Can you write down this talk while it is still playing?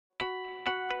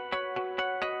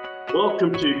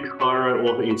Welcome to Chiro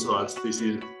Author Insights. This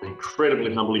is an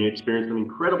incredibly humbling experience, an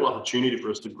incredible opportunity for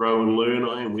us to grow and learn.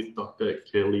 I am with Dr.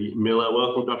 Kelly Miller.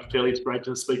 Welcome, Dr. Kelly. It's great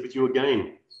to speak with you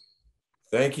again.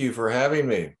 Thank you for having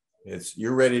me.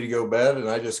 You're ready to go to bed, and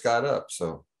I just got up.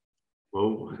 So,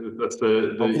 well, that's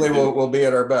hopefully we'll be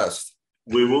at our best.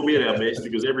 We will be at our best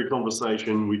because every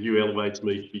conversation with you elevates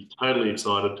me to be totally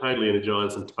excited, totally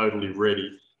energized, and totally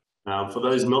ready. For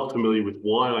those not familiar with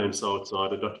why I am so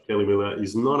excited, Dr. Kelly Miller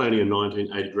is not only a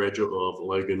 1980 graduate of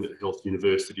Logan Health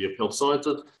University of Health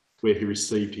Sciences, where he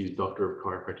received his Doctor of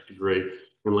Chiropractic degree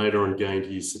and later on gained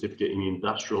his certificate in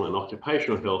Industrial and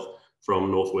Occupational Health from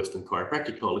Northwestern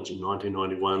Chiropractic College in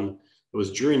 1991. It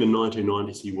was during the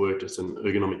 1990s he worked as an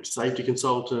ergonomic safety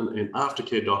consultant and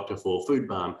aftercare doctor for Food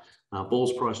Barn,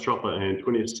 Balls Price Chopper, and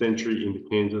 20th Century in the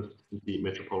Kansas City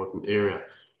metropolitan area.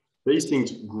 These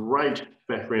things, great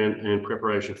background and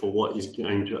preparation for what is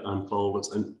going to unfold.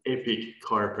 It's an epic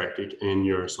chiropractic and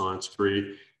neuroscience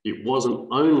career. It wasn't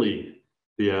only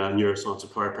the neuroscience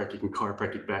of chiropractic and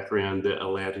chiropractic background that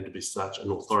allowed him to be such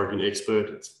an authority and expert.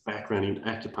 It's background in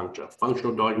acupuncture,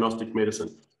 functional diagnostic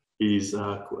medicine. He's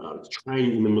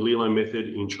trained in the Melillo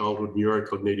method in childhood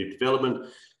neurocognitive development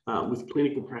with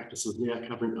clinical practices now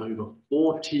covering over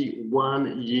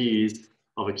 41 years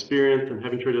of experience and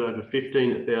having treated over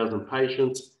 15,000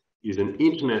 patients. Is an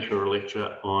international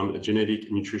lecturer on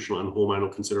genetic, nutritional and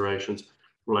hormonal considerations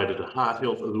related to heart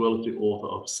health, as well as the author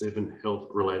of several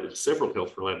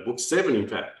health-related books, 7 in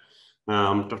fact.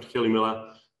 Dr. Kelly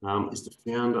Miller is the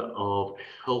founder of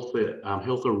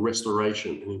Healthier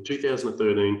Restoration, and in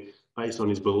 2013, based on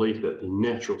his belief that the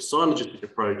natural synergistic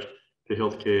approach to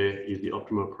healthcare is the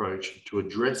optimal approach to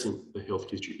addressing the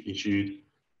health issues,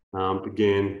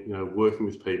 began working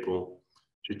with people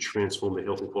to transform their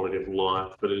health and quality of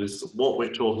life. But it is what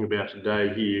we're talking about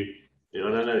today here. I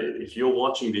don't know if you're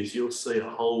watching this, you'll see a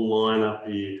whole lineup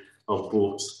here of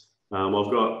books. I've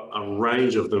got a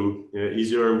range of them.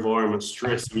 Is your environment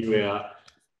stressing you out?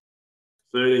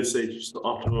 13 Secrets to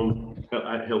Optimum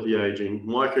Healthy Aging,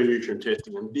 Micronutrient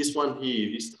Testing, and this one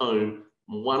here, this tome,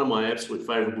 one of my absolute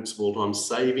favorite books of all time,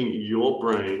 Saving Your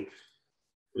Brain.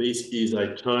 This is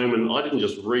a tome, and I didn't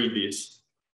just read this,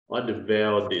 I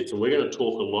devoured this. And we're going to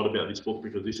talk a lot about this book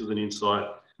because this is an insight,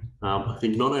 I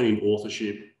think, not only in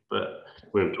authorship, but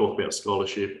we're going to talk about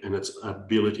scholarship and its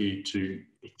ability to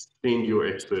extend your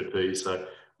expertise. So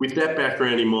with that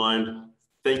background in mind,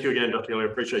 thank you again, Dr. Kelly. I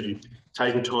appreciate you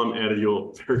taking time out of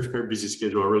your very, very busy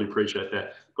schedule. I really appreciate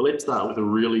that. But let's start with a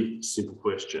really simple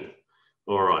question.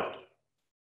 All right.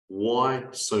 Why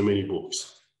so many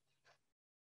books?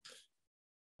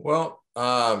 Well,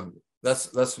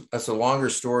 that's a longer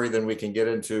story than we can get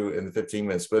into in 15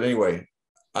 minutes. But anyway,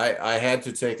 I had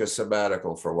to take a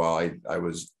sabbatical for a while.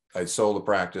 I sold a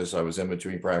practice. I was in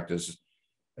between practice,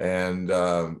 and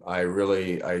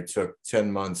I took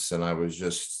 10 months, and I was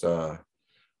just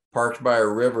parked by a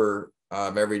river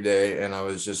every day, and I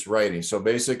was just writing. So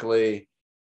basically,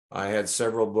 I had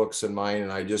several books in mind,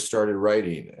 and I just started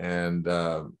writing, and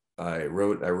I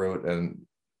wrote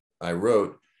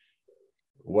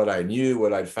what I knew,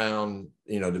 what I'd found,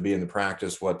 to be in the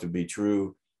practice, what to be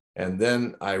true. And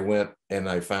then I went and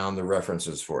I found the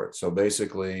references for it. So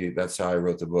basically that's how I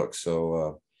wrote the book.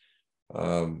 So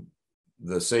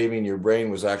the Saving Your Brain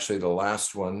was actually the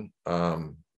last one.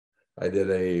 I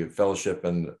did a fellowship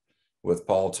with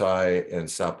Paul Tai in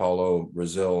Sao Paulo,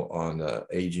 Brazil on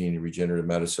aging and regenerative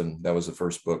medicine. That was the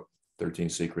first book, 13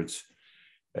 Secrets.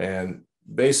 And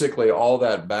basically all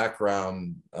that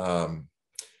background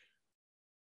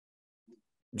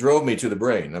drove me to the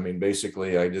brain. I mean,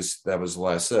 basically, that was the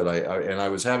last said. I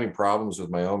was having problems with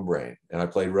my own brain, and I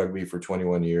played rugby for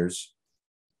 21 years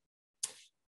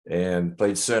and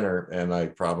played center, and I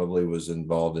probably was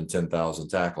involved in 10,000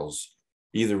 tackles,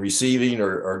 either receiving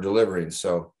or delivering.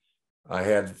 So I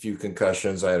had a few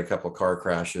concussions. I had a couple of car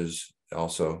crashes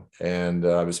also, and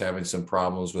I was having some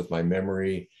problems with my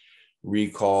memory,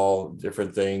 recall,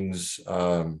 different things,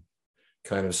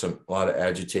 a lot of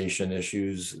agitation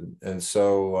issues. And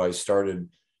so I started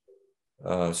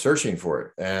searching for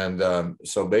it. And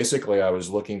so basically I was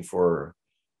looking for,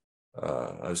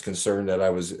 I was concerned that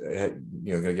I was, going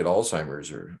to get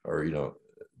Alzheimer's or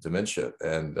dementia.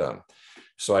 And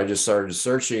so I just started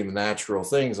searching the natural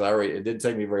things. It didn't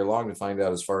take me very long to find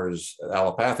out, as far as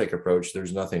allopathic approach,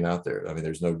 there's nothing out there. I mean,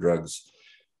 there's no drugs.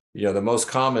 The most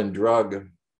common drug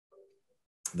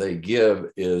they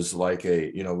give is like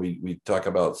we talk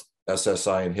about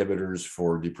SSI inhibitors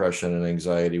for depression and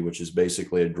anxiety, which is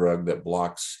basically a drug that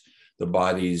blocks the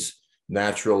body's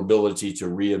natural ability to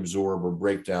reabsorb or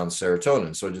break down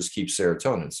serotonin. So it just keeps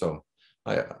serotonin. So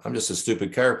I'm just a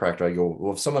stupid chiropractor. I go,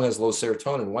 well, if someone has low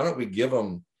serotonin, why don't we give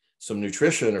them some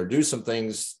nutrition or do some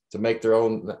things to make their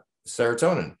own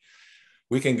serotonin?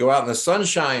 We can go out in the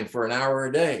sunshine for an hour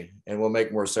a day and we'll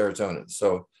make more serotonin.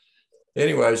 So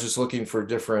anyway, I was just looking for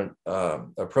different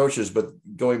approaches, but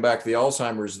going back to the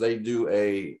Alzheimer's, they do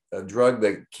a drug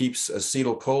that keeps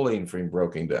acetylcholine from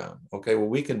breaking down. Okay, well,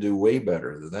 we can do way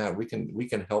better than that. We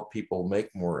can help people make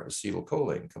more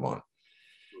acetylcholine. Come on.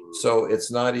 So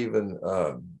it's not even,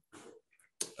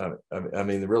 I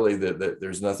mean, really,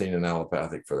 there's nothing in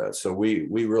allopathic for that. So we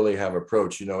really have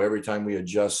approach, every time we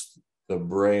adjust the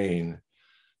brain,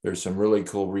 there's some really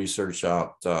cool research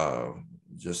out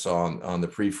just on the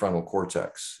prefrontal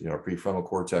cortex. Prefrontal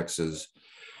cortex is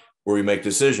where we make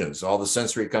decisions. All the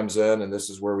sensory comes in, and this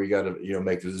is where we got to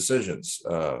make the decisions.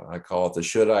 I call it the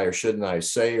should I or shouldn't I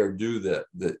say or do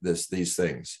these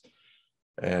things.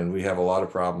 And we have a lot of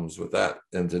problems with that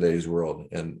in today's world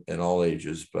and in all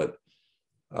ages. But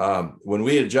when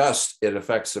we adjust, it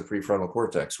affects the prefrontal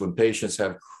cortex. When patients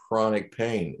have chronic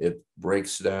pain, it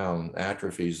breaks down,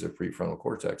 atrophies the prefrontal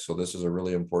cortex. So this is a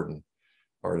really important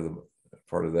part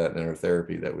of that in our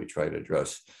therapy that we try to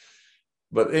address.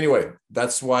 But anyway,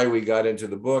 that's why we got into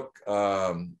the book.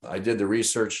 I did the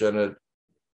research in it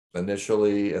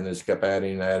initially and just kept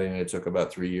adding. It took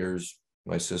about 3 years.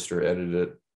 My sister edited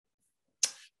it.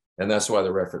 And that's why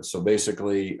the reference. So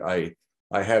basically, I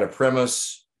had a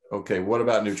premise. Okay, what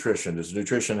about nutrition? Does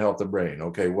nutrition help the brain?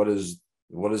 Okay, what does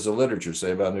the literature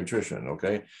say about nutrition?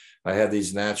 Okay, I had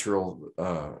these natural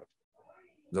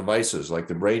devices like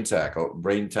the Brain Tap.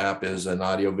 Brain Tap is an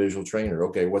audiovisual trainer.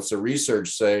 Okay, what's the research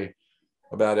say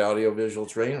about audiovisual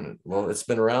training? Well, it's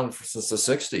been around since the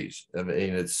 60s. I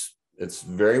mean, it's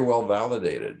very well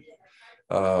validated.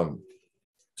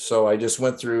 So I just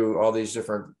went through all these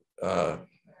different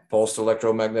pulsed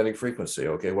electromagnetic frequency.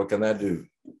 Okay, what can that do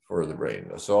for the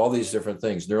brain? So all these different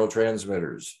things,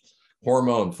 neurotransmitters,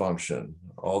 hormone function,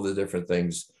 all the different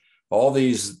things, all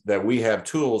these that we have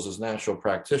tools as natural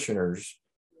practitioners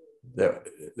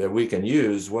that we can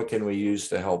use. What can we use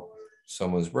to help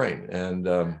someone's brain?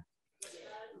 And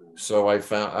so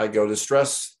I go to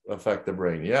stress affect the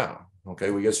brain. Yeah,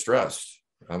 okay, we get stressed.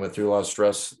 I went through a lot of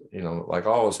stress, like I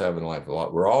always have in life.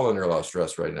 We're all under a lot of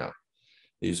stress right now.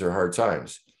 These are hard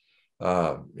times.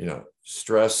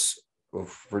 Stress will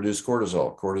produce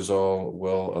cortisol. Cortisol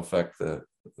will affect the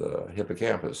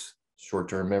hippocampus,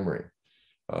 short-term memory.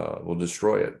 Will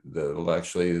destroy it. Will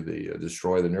actually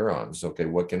destroy the neurons. Okay,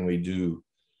 what can we do?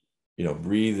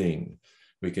 Breathing.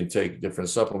 We can take different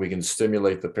supplements. We can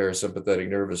stimulate the parasympathetic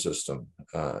nervous system.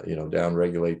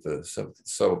 Down-regulate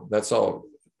so that's all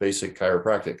basic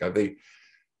chiropractic.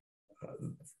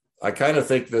 I kind of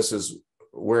think this is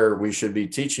where we should be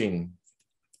teaching,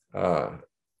 for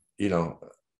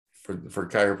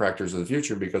chiropractors of the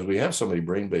future, because we have so many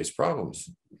brain-based problems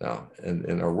now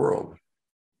in our world.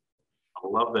 I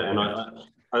love that. And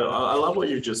I love what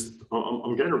you just,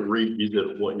 I'm going to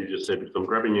revisit what you just said, because I'm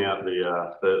grabbing out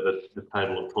the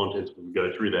table of contents when we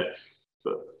go through that.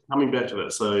 But coming back to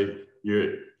that, so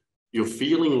you're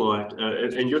feeling like,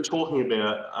 and you're talking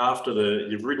about after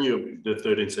you've written the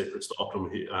 13 secrets to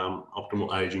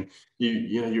optimal aging.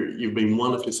 You've been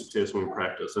wonderfully successful in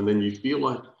practice, and then you feel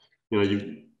like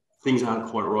things aren't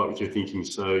quite right with your thinking.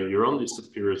 So you're on this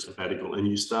superior sabbatical, and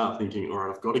you start thinking, all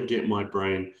right, I've got to get my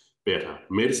brain better.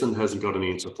 Medicine hasn't got an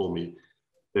answer for me.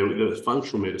 The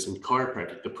functional medicine,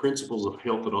 chiropractic, the principles of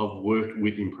health that I've worked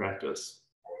with in practice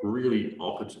really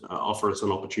offer us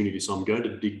an opportunity. So I'm going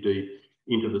to dig deep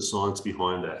into the science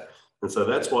behind that. And so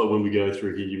that's why when we go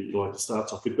through here, it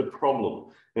starts off with the problem,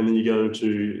 and then you go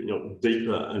into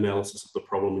deeper analysis of the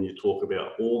problem, and you talk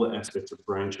about all the aspects of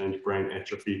brain change, brain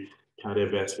atrophy,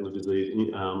 cardiovascular disease,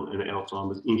 and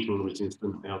Alzheimer's,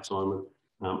 insulin-resistant Alzheimer's,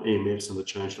 EMS, and the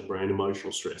change to brain,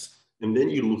 emotional stress. And then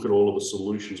you look at all of the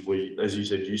solutions where, as you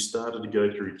said, you started to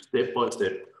go through step by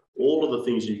step all of the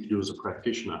things you can do as a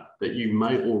practitioner that you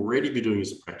may already be doing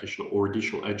as a practitioner, or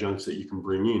additional adjuncts that you can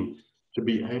bring in to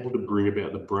be able to bring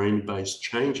about the brain-based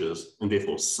changes, and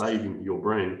therefore saving your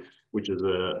brain, which is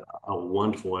a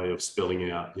wonderful way of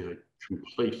spelling out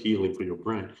complete healing for your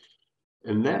brain.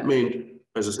 And that meant,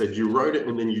 as I said, you wrote it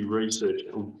and then you researched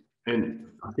it. And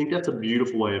I think that's a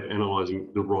beautiful way of analysing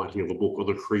the writing of a book, or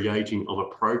the creating of a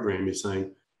program, is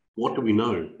saying, what do we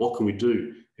know? What can we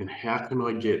do? And how can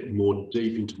I get more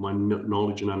deep into my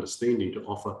knowledge and understanding to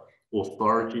offer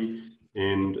authority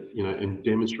and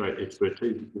demonstrate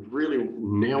expertise? Because really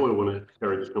now I want to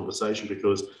carry this conversation,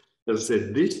 because, as I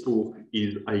said, this book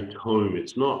is a tome. It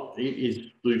is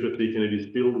super thick, and it is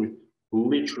filled with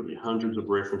literally hundreds of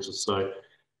references. So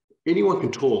anyone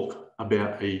can talk,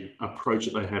 about a approach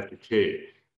that they have to care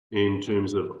in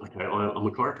terms of, okay, I'm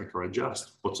a chiropractor, I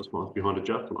adjust. What's the science behind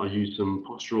adjustment? I use some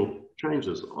postural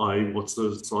changes. What's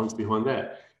the science behind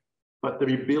that? But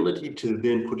the ability to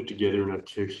then put it together in a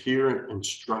coherent and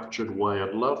structured way,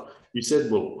 I'd love, you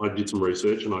said, well, I did some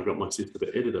research and I got my sister to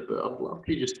edit it, but I'd love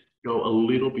to just go a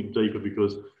little bit deeper,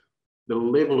 because the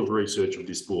level of research of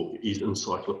this book is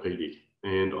encyclopedic.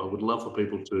 And I would love for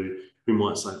people who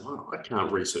might say, oh, I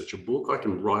can't research a book. I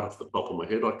can write off the top of my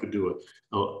head. I could do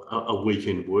a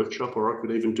weekend workshop, or I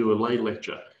could even do a lay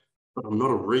lecture, but I'm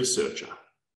not a researcher.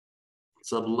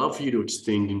 So I'd love for you to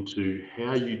extend into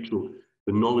how you took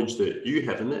the knowledge that you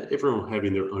have, and that everyone will have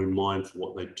in their own mind for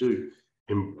what they do,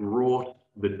 and brought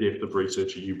the depth of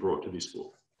research that you brought to this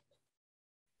book.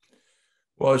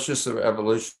 Well, it's just an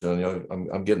evolution. You know,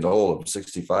 I'm getting old. I'm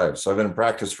 65, so I've been in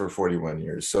practice for 41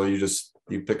 years. So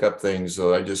you pick up things.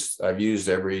 So I've used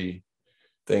everything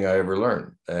I ever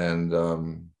learned, and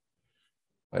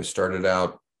I started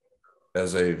out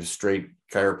as a straight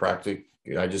chiropractic.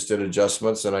 I just did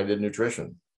adjustments and I did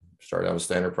nutrition. Started out a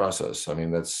standard process. I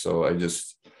mean, that's so I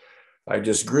just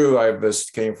grew. I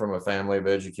just came from a family of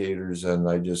educators, and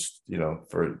I just, you know,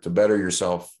 to better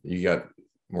yourself, you got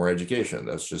more education.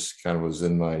 That's just kind of was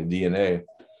in my DNA.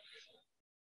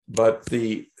 But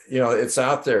it's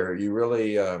out there. You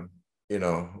really,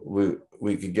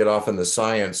 we could get off in the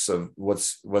science of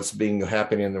what's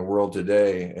happening in the world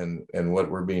today, and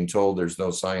what we're being told. There's no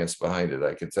science behind it.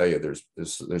 I can tell you,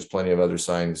 there's plenty of other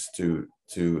science to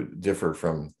differ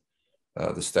from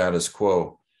the status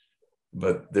quo.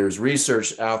 But there's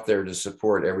research out there to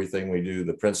support everything we do,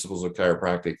 the principles of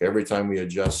chiropractic. Every time we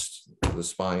adjust the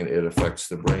spine, it affects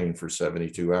the brain for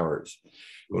 72 hours.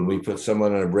 When we put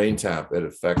someone on a brain tap, it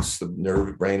affects the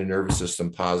brain and nervous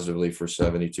system positively for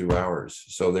 72 hours.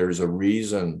 So there's a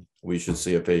reason we should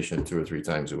see a patient 2 or 3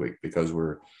 times a week, because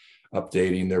we're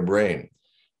updating their brain.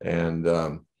 And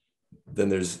then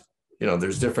there's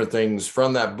different things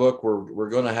from that book. We're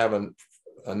going to have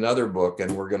another book,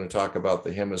 and we're going to talk about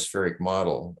the hemispheric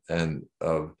model and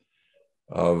of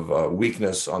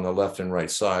weakness on the left and right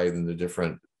side, and the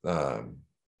different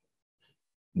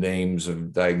names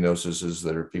of diagnoses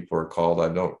that people are called.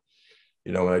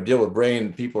 When I deal with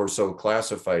brain, people are so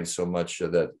classified so much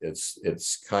that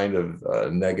it's kind of a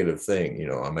negative thing. You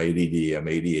know, I'm ADD, I'm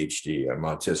ADHD, I'm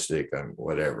autistic, I'm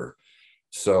whatever.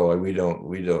 So we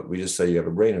just say you have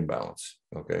a brain imbalance.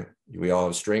 Okay. We all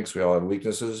have strengths, we all have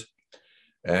weaknesses.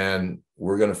 And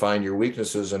we're going to find your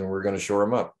weaknesses and we're going to shore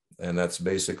them up. And that's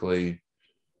basically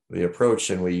the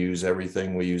approach. And we use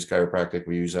everything. We use chiropractic,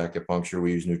 we use acupuncture,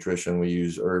 we use nutrition, we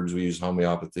use herbs, we use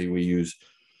homeopathy, we use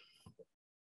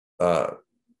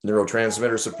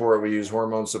neurotransmitter support, we use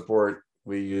hormone support,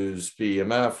 we use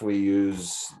PEMF, we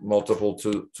use multiple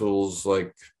tools,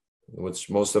 like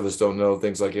which most of us don't know,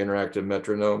 things like interactive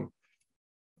metronome,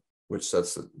 which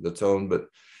sets the tone. But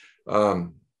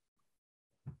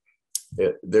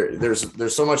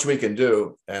there's so much we can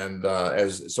do, and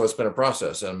so it's been a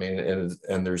process. I mean,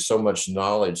 and there's so much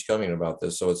knowledge coming about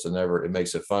this, so it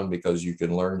makes it fun, because you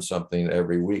can learn something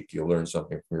every week. You'll learn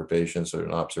something from your patients, or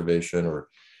an observation, or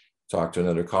talk to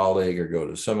another colleague, or go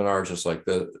to seminars just like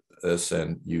this,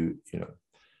 and you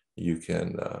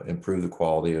can improve the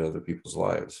quality of other people's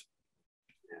lives.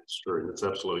 That's true. That's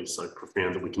absolutely so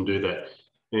profound that we can do that.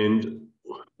 And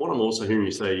what I'm also hearing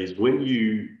you say is,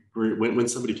 when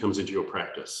somebody comes into your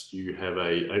practice, you have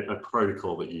a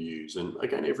protocol that you use. And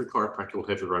again, every chiropractor will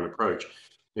have their own approach.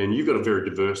 And you've got a very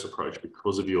diverse approach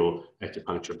because of your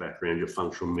acupuncture background, your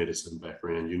functional medicine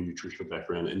background, your nutritional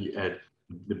background, and you add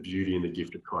the beauty and the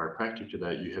gift of chiropractic to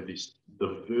that. You have this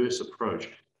diverse approach.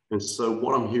 And so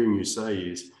what I'm hearing you say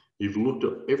is, you've looked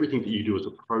at everything that you do as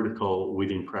a protocol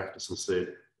within practice and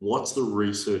said, what's the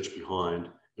research behind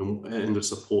and the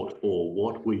support for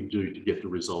what we do to get the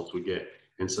results we get?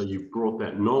 And so you've brought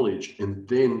that knowledge and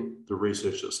then the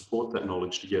research that supports that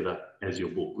knowledge together as your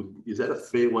book. Is that a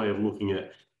fair way of looking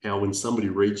at how, when somebody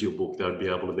reads your book, they'll be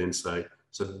able to then say,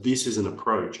 so this is an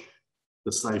approach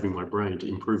to saving my brain, to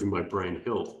improving my brain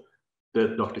health,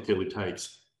 that Dr. Kelly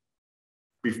takes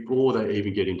before they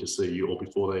even get in to see you, or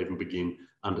before they even begin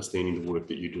understanding the work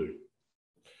that you do?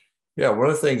 Yeah, one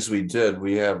of the things we did,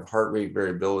 we have heart rate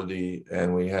variability,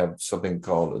 and we have something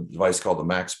called a device called the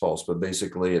Max Pulse, but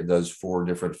basically it does 4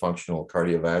 different functional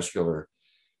cardiovascular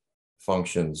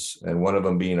functions, and one of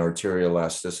them being arterial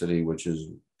elasticity, which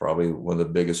is probably one of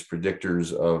the biggest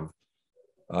predictors of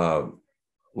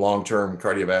long-term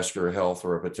cardiovascular health,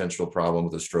 or a potential problem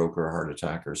with a stroke or a heart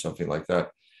attack or something like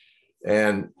that.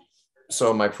 And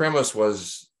so my premise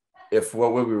was, if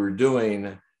what we were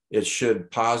doing it should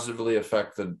positively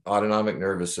affect the autonomic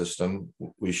nervous system.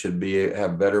 We should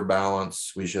have better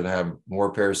balance. We should have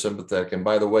more parasympathetic. And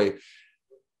by the way,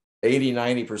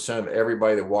 80–90% of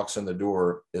everybody that walks in the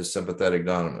door is sympathetic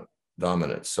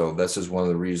dominant. So this is one of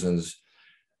the reasons,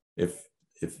 if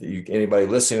anybody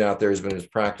listening out there has been in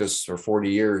practice for 40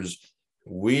 years,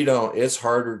 it's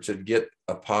harder to get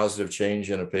a positive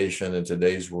change in a patient in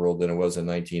today's world than it was in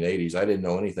 1980s. I didn't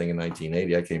know anything in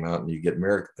 1980. I came out and you get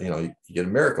you get a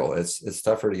miracle. It's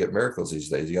tougher to get miracles these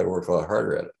days. You got to work a lot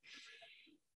harder at it.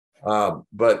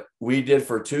 But we did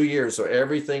for 2 years. So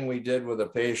everything we did with a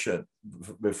patient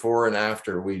before and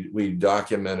after, we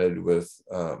documented with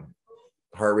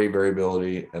heart rate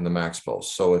variability and the max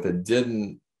pulse. So if it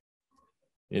didn't,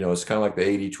 it's kind of like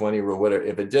the 80-20 rule, whatever.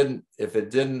 If it didn't,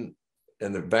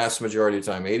 and the vast majority of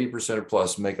the time, 80% or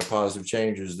plus make a positive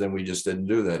changes, then we just didn't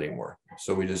do that anymore.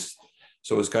 So it was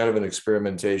kind of an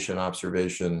experimentation,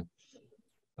 observation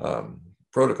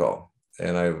protocol.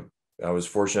 And I was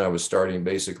fortunate. I was starting,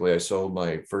 basically, I sold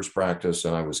my first practice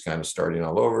and I was kind of starting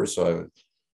all over. So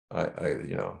I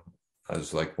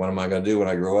was like, what am I going to do when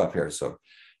I grow up here? So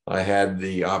I had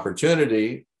the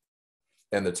opportunity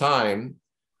and the time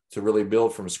to really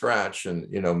build from scratch. And,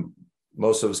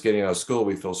 most of us getting out of school,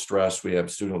 we feel stressed. We have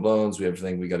student loans. We have to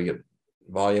think we got to get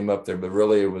volume up there. But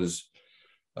really, it was,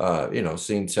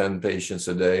 seeing 10 patients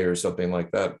a day or something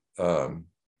like that.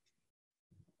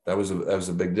 That was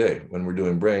a big day. When we're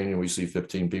doing brain and we see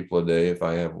 15 people a day. If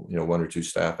I have, 1 or 2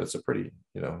 staff, it's a pretty,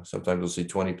 sometimes we'll see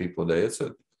 20 people a day.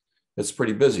 It's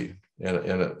pretty busy in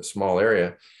a small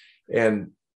area.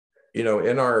 And,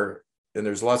 and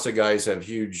there's lots of guys that have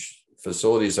huge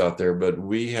facilities out there, but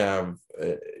we have,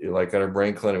 like at our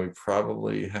brain clinic, we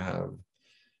probably have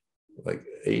like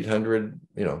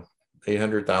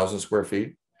 800,000 square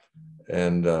feet.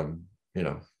 And,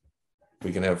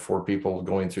 we can have 4 people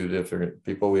going through different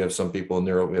people. We have some people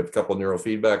we have a couple of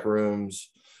neurofeedback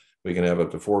rooms. We can have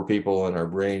up to 4 people in our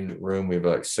brain room. We have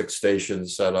like 6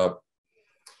 stations set up,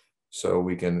 so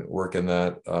we can work in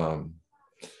that.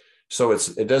 So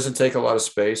it doesn't take a lot of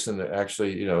space, and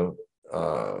actually,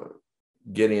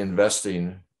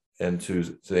 investing into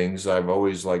things. I've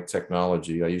always liked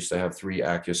technology. I used to have 3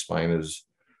 Acuspinas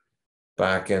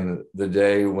back in the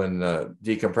day when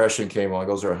decompression came on.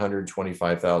 Those are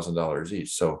 $125,000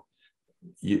 each. So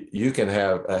you can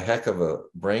have a heck of a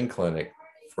brain clinic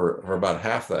for about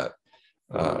half that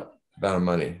amount of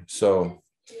money. So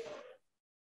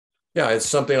yeah, it's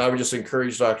something I would just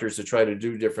encourage doctors to try to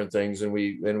do different things. And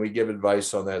we give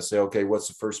advice on that. Say, okay, what's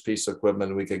the first piece of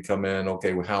equipment we could come in?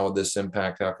 Okay, how will this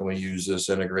impact? How can we use this,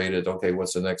 integrate it? Okay,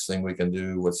 what's the next thing we can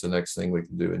do? What's the next thing we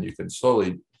can do? And you can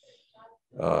slowly,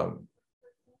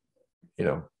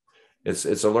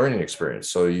 it's a learning experience.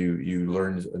 So you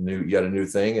learn you get a new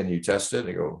thing and you test it and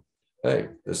you go, hey,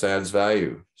 this adds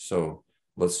value. So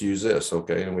let's use this.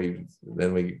 Okay. And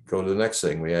then we go to the next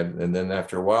thing and then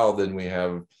after a while, then we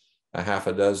have a half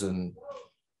a dozen,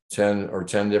 10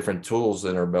 different tools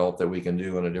in our belt that we can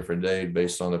do on a different day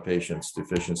based on the patient's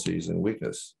deficiencies and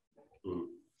weakness.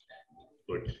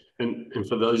 Look, and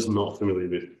for those not familiar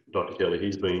with Dr. Kelly,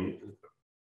 he's been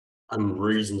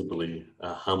unreasonably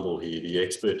humble here. The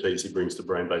expertise he brings to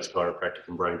brain-based chiropractic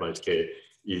and brain-based care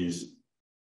is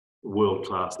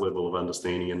world-class level of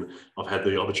understanding. And I've had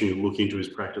the opportunity to look into his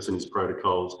practice and his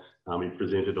protocols. He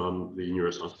presented on the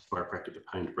Neuroscience of Chiropractic at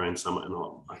Pain to Brain Summit, and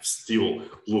I still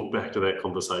look back to that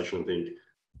conversation and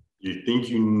think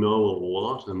you know a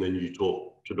lot, and then you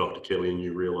talk to Dr. Kelly and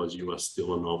you realize you are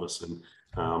still a novice. And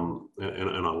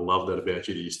I love that about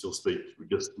you, that you still speak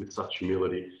just with such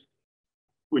humility,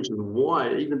 which is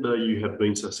why, even though you have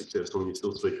been so successful and you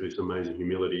still speak with this amazing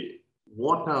humility,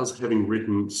 what does having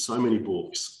written so many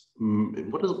books,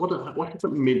 what has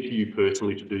it meant to you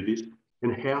personally to do this?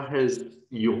 And how has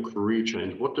your career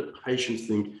changed? What do patients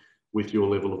think with your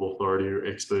level of authority or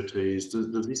expertise?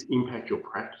 Does this impact your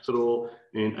practice at all?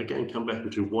 And again, come back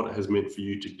into what it has meant for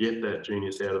you to get that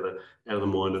genius out of the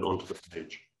mind and onto the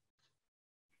page.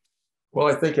 Well,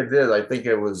 I think it did. I think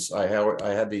it was, I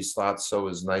had these thoughts, so it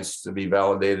was nice to be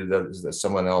validated that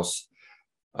someone else.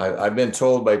 I've been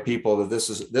told by people that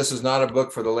this is not a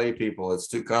book for the lay people. It's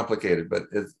too complicated, but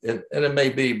it may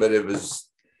be, but it was,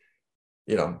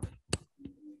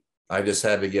 I just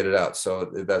had to get it out. So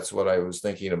that's what I was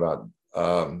thinking about.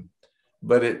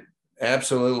 But it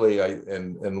absolutely,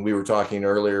 and we were talking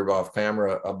earlier off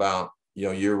camera about,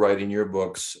 you're writing your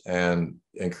books and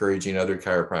encouraging other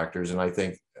chiropractors. And I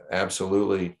think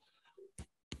absolutely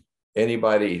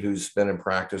anybody who's been in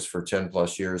practice for 10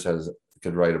 plus years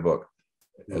could write a book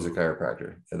as a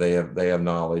chiropractor. They have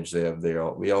knowledge.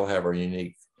 We all have our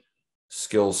unique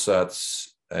skill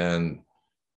sets, and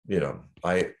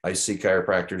I see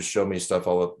chiropractors show me stuff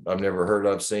I've never heard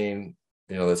of, seen,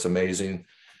 that's amazing.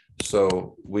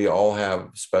 So we all have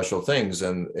special things.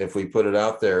 And if we put it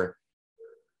out there,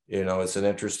 it's an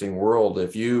interesting world.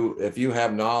 If you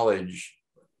have knowledge,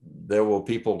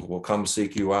 people will come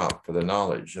seek you out for the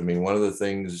knowledge. I mean, one of the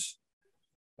things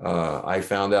I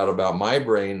found out about my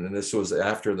brain, and this was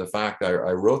after the fact I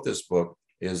wrote this book,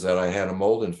 is that I had a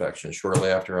mold infection shortly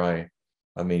after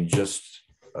just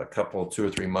a couple, 2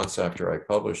 or 3 months after I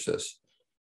published this.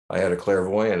 I had a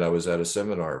clairvoyant. I was at a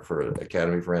seminar for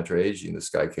Academy for Anti-Aging. This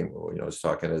guy came, was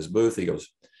talking at his booth. He goes,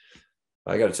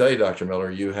 "I got to tell you, Dr.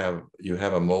 Miller, you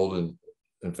have a mold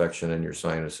infection in your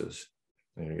sinuses."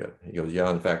 And he goes, "Yeah,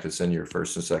 in fact, it's in your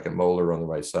first and second molar on the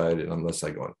right side." And I'm just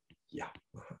like going, "Yeah."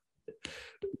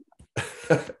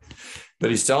 But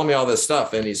he's telling me all this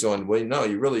stuff, and he's going, "Well, no,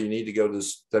 you need to go to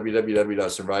this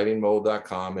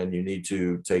www.survivingmold.com, and you need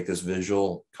to take this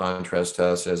visual contrast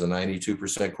test. It has a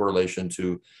 92% correlation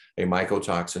to a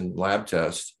mycotoxin lab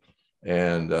test,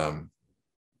 and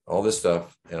all this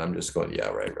stuff." And I'm just going, "Yeah,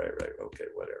 right, okay,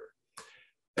 whatever."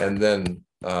 And then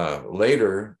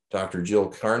later, Dr. Jill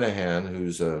Carnahan,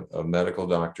 who's a medical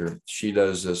doctor, she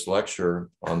does this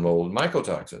lecture on mold and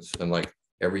mycotoxins, and like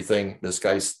everything this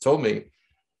guy told me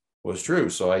was true.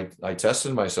 So I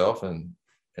tested myself, and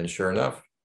sure enough,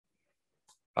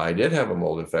 I did have a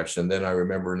mold infection. Then I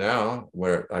remember now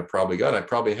where I probably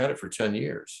had it for 10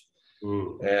 years.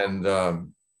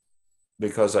 And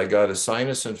because I got a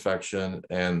sinus infection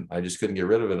and I just couldn't get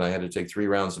rid of it. I had to take 3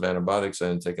 rounds of antibiotics. I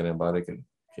didn't take an antibiotic in,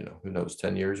 who knows,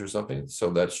 10 years or something. So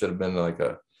that should have been like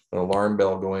an alarm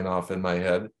bell going off in my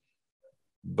head.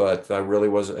 But I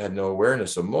really had no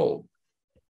awareness of mold.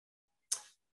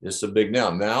 It's a big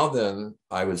now. Now then,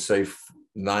 I would say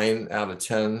 9 out of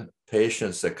 10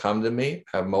 patients that come to me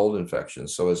have mold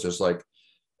infections. So it's just like,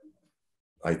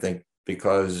 I think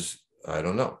because, I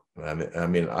don't know. I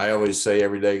mean, I always say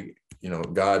every day,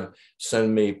 God,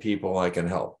 send me people I can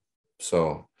help.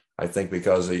 So I think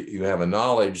because you have a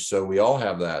knowledge, so we all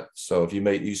have that. So if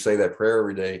you say that prayer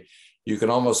every day, you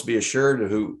can almost be assured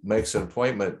who makes an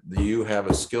appointment that you have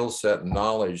a skill set and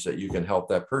knowledge that you can help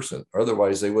that person.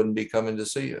 Otherwise, they wouldn't be coming to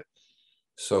see you.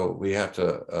 So we have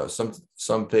to,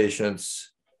 some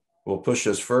patients will push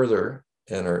us further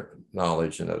in our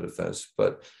knowledge and other things,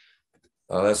 but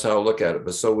that's how I look at it.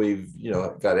 But so we've,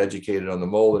 got educated on the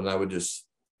mold, and I would just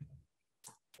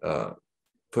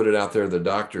put it out there to the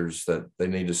doctors that they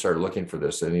need to start looking for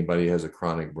this. Anybody has a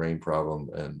chronic brain problem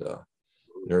and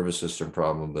nervous system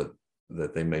problem that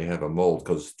they may have a mold,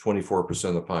 because 24%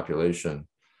 of the population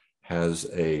has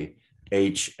a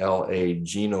HLA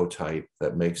genotype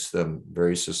that makes them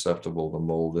very susceptible to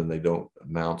mold, and they don't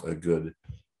mount a good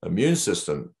immune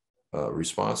system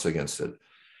response against it.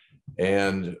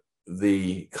 And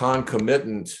the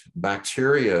concomitant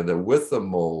bacteria that with the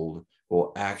mold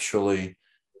will actually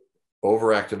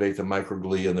overactivate the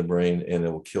microglia in the brain, and it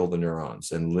will kill the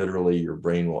neurons, and literally your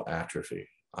brain will atrophy.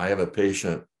 I have a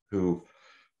patient who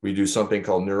we do something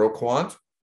called neuroquant,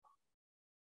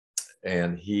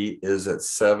 and he is in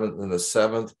the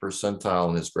 7th percentile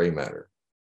in his gray matter.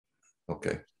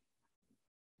 Okay.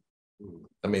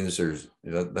 I mean,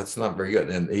 that's not very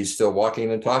good. And he's still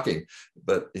walking and talking,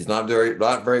 but he's not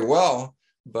very well.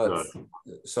 But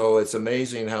so it's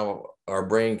amazing how our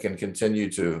brain can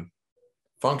continue to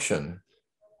function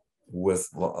with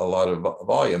a lot of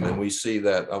volume. And we see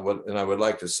that, and I would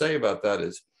like to say about that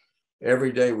is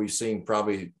every day we've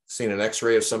probably seen an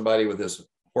x-ray of somebody with this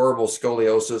horrible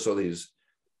scoliosis or these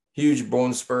huge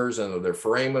bone spurs and their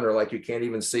foramen are like, you can't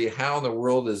even see how in the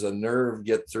world does a nerve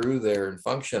get through there and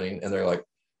functioning. And they're like,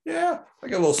 yeah, I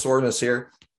got a little soreness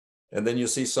here. And then you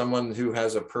see someone who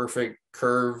has a perfect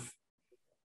curve,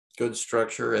 good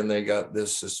structure, and they got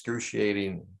this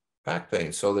excruciating back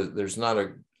pain. So there's not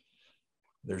a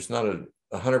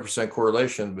 100%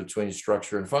 correlation between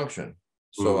structure and function.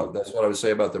 So that's what I would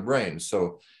say about the brain.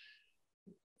 So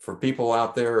for people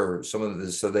out there, or someone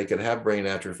so they could have brain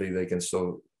atrophy, they can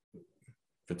still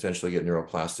potentially get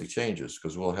neuroplastic changes,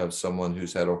 because we'll have someone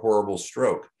who's had a horrible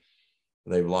stroke.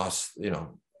 They've lost,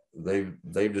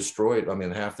 they've destroyed,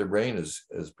 half their brain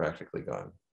is practically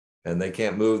gone, and they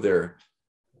can't move their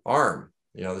arm,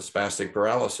 the spastic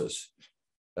paralysis.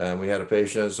 And we had a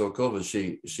patient that's so cool, but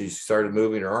she started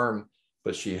moving her arm,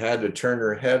 but she had to turn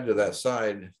her head to that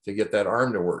side to get that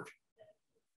arm to work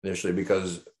initially,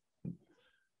 because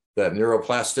that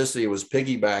neuroplasticity was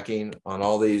piggybacking on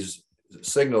all these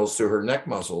signals to her neck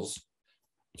muscles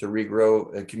to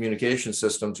regrow a communication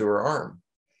system to her arm.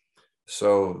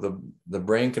 So the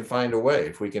brain can find a way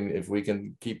if we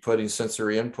can keep putting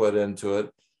sensory input into it,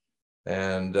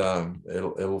 and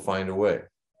it'll find a way.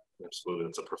 Absolutely.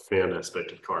 It's a profound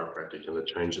aspect of chiropractic and the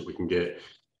change that we can get.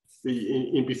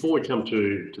 Before we come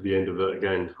to the end of it,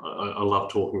 again, I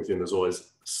love talking with you, and there's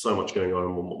always so much going on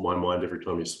in my mind every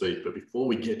time you speak. But before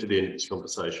we get to the end of this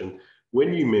conversation,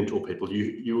 when you mentor people,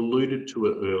 you alluded to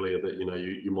it earlier that,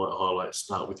 you might highlight,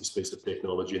 start with this piece of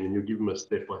technology, and then you'll give them a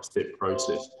step-by-step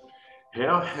process.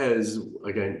 How has,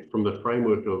 again, from the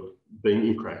framework of being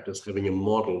in practice, having a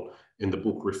model and the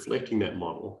book reflecting that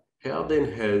model, how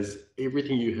then has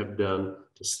everything you have done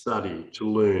to study, to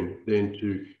learn, then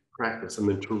to practice, and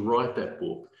then to write that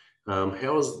book,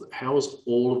 how is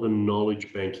all of the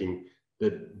knowledge banking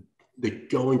that they're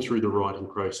going through the writing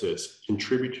process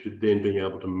contribute to then being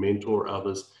able to mentor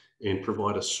others and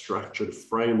provide a structured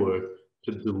framework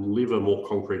to deliver more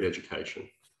concrete education?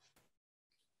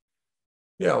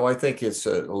 Yeah, well, I think it's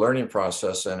a learning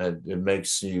process, and it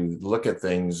makes you look at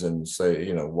things and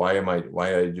say, why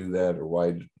I do that, or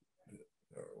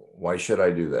why should I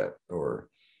do that? Or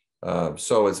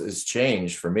so it's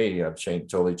changed for me. I've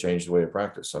totally changed the way I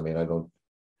practice. I mean,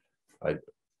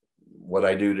 what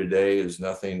I do today is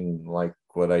nothing like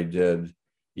what I did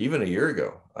even a year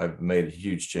ago. I've made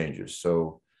huge changes.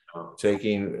 So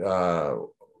taking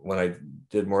when I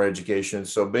did more education.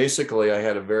 So basically I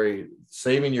had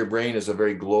saving your brain is a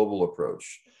very global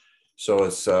approach. So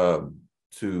it's that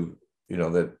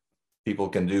people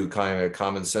can do kind of a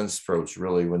common sense approach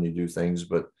really when you do things.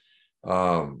 But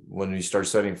when we start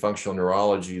studying functional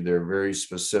neurology, there are very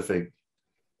specific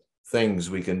things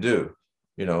we can do.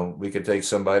 We could take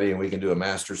somebody and we can do a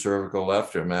master cervical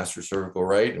left or a master cervical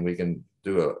right, and we can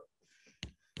do a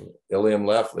ilium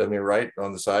left, ilium right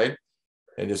on the side,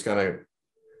 and just kind of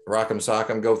rock them, sock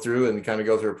them, go through and kind of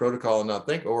go through a protocol and not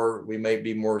think, or we may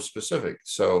be more specific.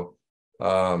 So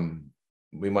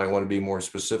we might want to be more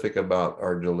specific about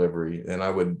our delivery. And I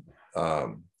would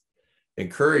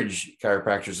encourage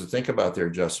chiropractors to think about their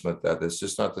adjustment, that it's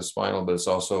just not the spinal, but it's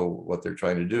also what they're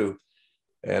trying to do,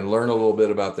 and learn a little bit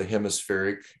about the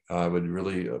hemispheric. I would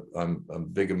really, I'm a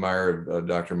big admirer of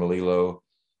Dr. Melillo,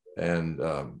 and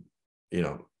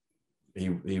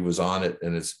he was on it,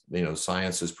 and it's,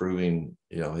 science is proving,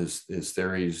 his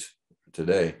theories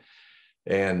today.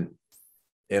 And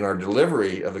in our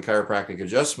delivery of the chiropractic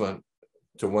adjustment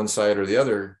to one side or the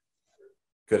other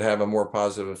could have a more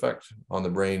positive effect on the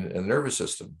brain and nervous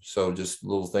system. So just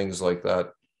little things like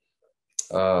that,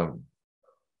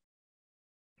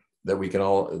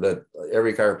 that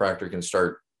every chiropractor can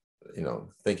start,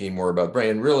 thinking more about brain.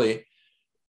 And really,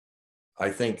 I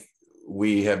think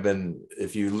we have been,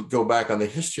 if you go back on the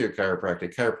history of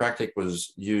chiropractic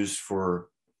was used for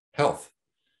health,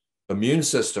 immune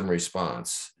system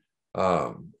response,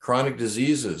 chronic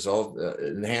diseases,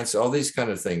 enhance all these kind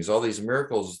of things. All these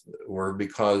miracles were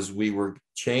because we were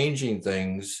changing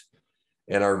things,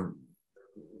 and our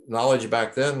knowledge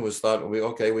back then was thought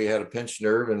we had a pinched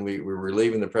nerve and we were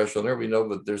relieving the pressure on the nerve. We know,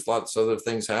 but there's lots of other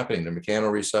things happening. The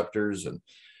mechanoreceptors,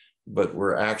 but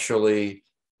we're actually,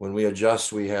 when we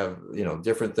adjust, we have,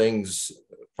 different things,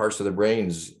 parts of the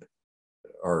brains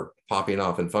are popping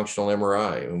off in functional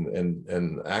MRI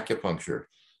and acupuncture.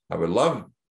 I would love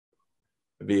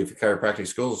to be, if chiropractic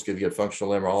schools could get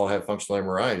functional MRI, all have functional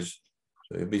MRIs.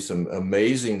 There'd be some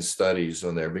amazing studies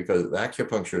on there, because the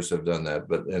acupuncturists have done that.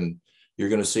 And you're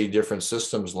going to see different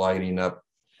systems lighting up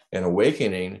and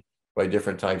awakening by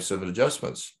different types of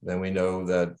adjustments. Then we know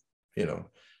that,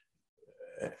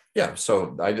 yeah.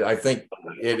 So I think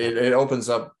it opens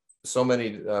up so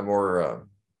many more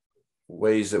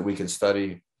ways that we can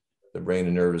study the brain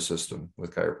and nervous system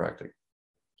with chiropractic.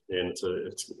 And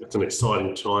it's an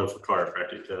exciting time for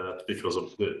chiropractic because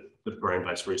of the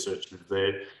brain-based research that's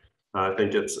there. I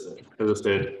think it's, as I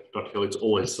said, Dr. Kelly, it's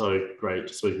always so great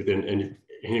to speak with you. And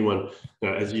anyone,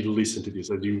 as you listen to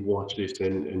this, as you watch this,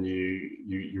 and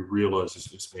you realize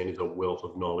this man is a wealth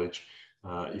of knowledge.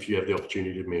 If you have the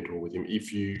opportunity to mentor with him,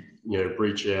 if you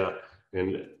reach out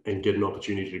and get an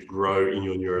opportunity to grow in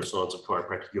your neuroscience of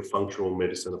chiropractic, your functional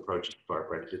medicine approach to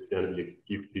chiropractic, it's going to be a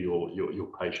gift to your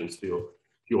patients, to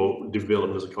your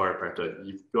development as a chiropractor.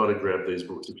 You've got to grab these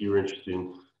books if you're interested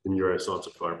in the neuroscience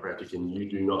of chiropractic, and you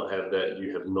do not have that.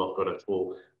 You have not got a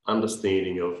full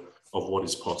understanding of what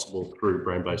is possible through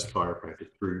brain-based chiropractic,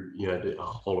 through the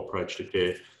whole approach to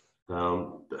care.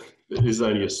 It is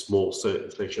only a small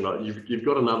section. You've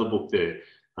got another book there,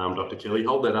 Dr. Kelly.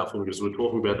 Hold that up for me, because we were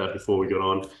talking about that before we got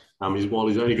on. While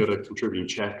he's only got a contributing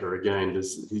chapter, again,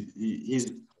 this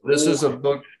is a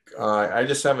book. I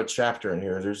just have a chapter in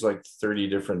here. There's like 30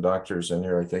 different doctors in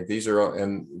here, I think. These are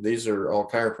all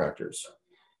chiropractors.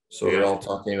 So they're all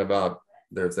talking about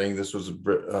their thing. This was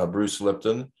Bruce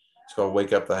Lipton. It's called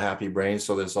Wake Up the Happy Brain.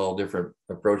 So there's all different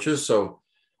approaches. So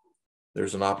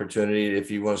there's an opportunity.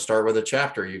 If you want to start with a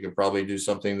chapter, you could probably do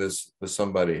something this with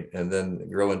somebody and then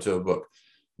grow into a book.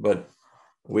 But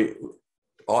every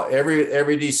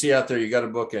DC out there, you got a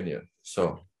book in you.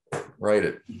 So write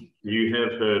it. You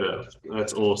have heard it.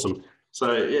 That's awesome.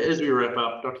 So as we wrap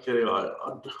up, Dr. Kelly,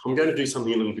 I'm going to do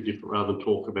something a little bit different rather than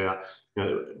talk about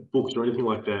books or anything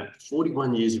like that.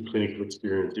 41 years of clinical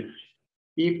experience.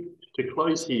 If to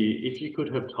close here, if you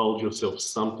could have told yourself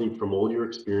something from all your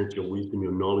experience, your wisdom,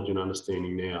 your knowledge and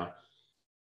understanding now,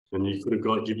 and you could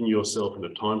have given yourself in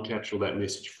a time capsule that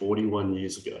message 41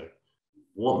 years ago,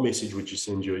 what message would you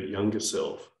send your younger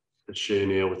self to share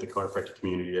now with the chiropractic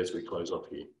community as we close off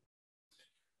here?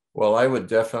 Well, I would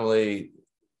definitely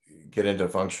get into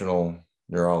functional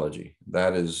neurology.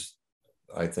 That is,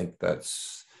 I think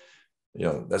that's,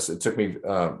 it took me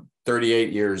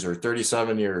 38 years or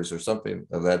 37 years or something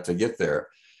of that to get there.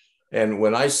 And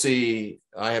when I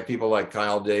have people like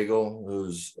Kyle Daigle,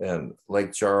 who's in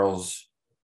Lake Charles,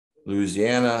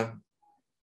 Louisiana,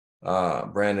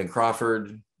 Brandon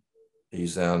Crawford,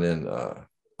 he's down in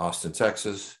Austin,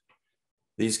 Texas.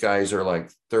 These guys are like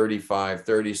 35,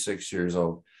 36 years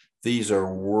old. These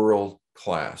are world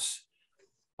class.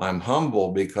 I'm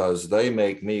humble because they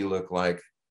make me look like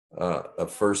a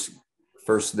first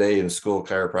day in school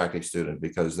chiropractic student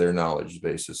because their knowledge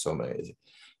base is so amazing.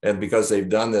 And because they've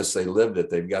done this, they lived it.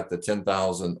 They've got the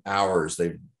 10,000 hours.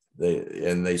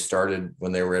 They started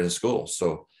when they were in school.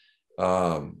 So,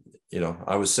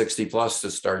 I was 60 plus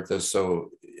to start this. So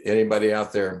anybody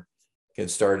out there can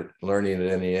start learning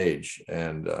at any age.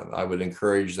 And I would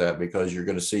encourage that because you're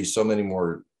going to see so many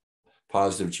more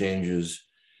positive changes.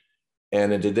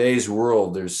 And in today's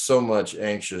world, there's so much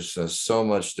anxiousness, so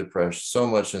much depression, so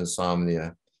much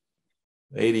insomnia,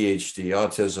 ADHD,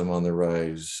 autism on the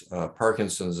rise,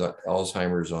 Parkinson's,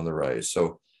 Alzheimer's on the rise.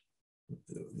 So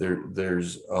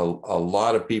there's a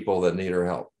lot of people that need our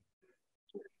help.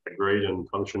 Agreed. And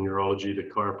functional neurology, the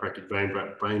chiropractic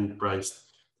brain-based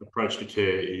approach to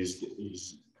care is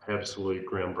absolutely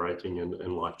groundbreaking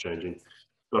and life-changing.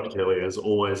 Dr. Kelly, as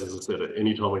always, as I said,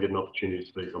 any time I get an opportunity to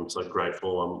speak, I'm so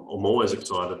grateful. I'm always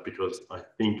excited because I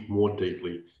think more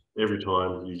deeply every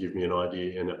time you give me an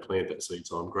idea and plant that seed.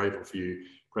 So I'm grateful for you,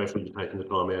 grateful for you taking the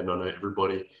time out. And I know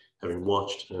everybody, having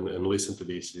watched and listened to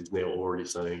this, is now already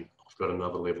saying, I've got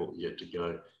another level yet to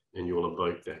go, and you will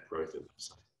evoke that growth in them.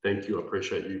 So thank you. I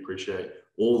appreciate you. Appreciate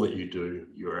all that you do.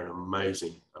 You are an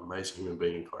amazing, amazing human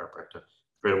being and chiropractor,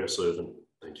 incredible servant.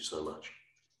 Thank you so much.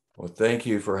 Well, thank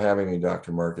you for having me,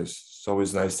 Dr. Marcus. It's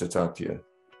always nice to talk to you.